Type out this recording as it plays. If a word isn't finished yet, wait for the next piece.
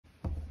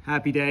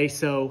Happy day.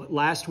 So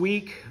last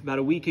week, about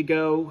a week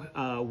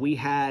ago, we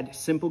had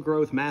Simple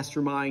Growth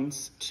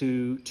Masterminds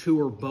to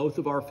tour both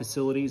of our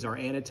facilities, our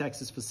Anna,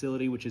 Texas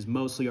facility, which is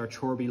mostly our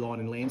Chorbie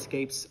lawn and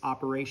landscapes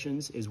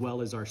operations, as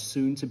well as our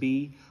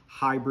soon-to-be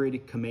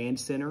hybrid command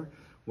center,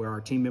 where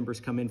our team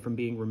members come in from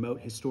being remote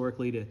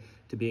historically to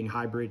being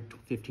hybrid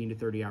 15 to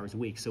 30 hours a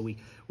week. So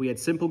we had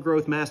Simple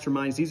Growth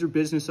Masterminds. These are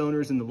business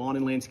owners in the lawn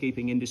and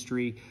landscaping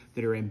industry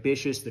that are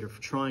ambitious, that are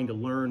trying to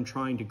learn,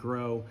 trying to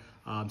grow.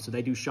 So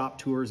they do shop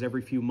tours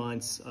every few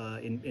months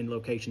in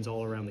locations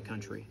all around the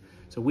country.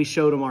 So we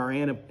showed them our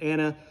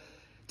Anna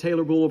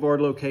Taylor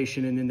Boulevard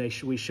location, and then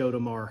we showed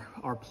them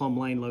our Plum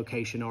Lane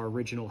location, our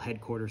original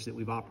headquarters that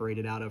we've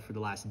operated out of for the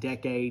last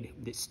decade,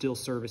 that still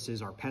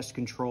services our pest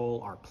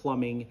control, our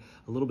plumbing,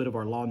 a little bit of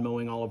our lawn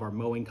mowing, all of our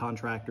mowing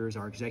contractors,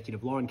 our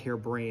executive lawn care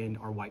brand,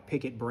 our White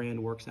Picket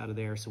brand works out of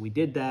there. So we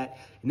did that.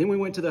 And then we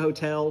went to the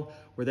hotel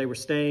where they were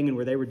staying and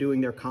where they were doing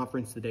their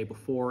conference the day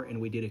before,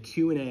 and we did a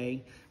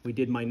Q&A. We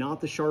did my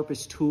Not the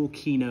Sharpest Tool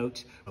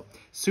keynote.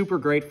 Super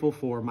grateful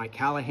for Mike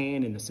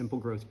Callahan and the Simple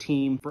Growth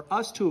team for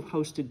us to have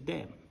hosted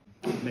them.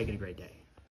 Make it a great day.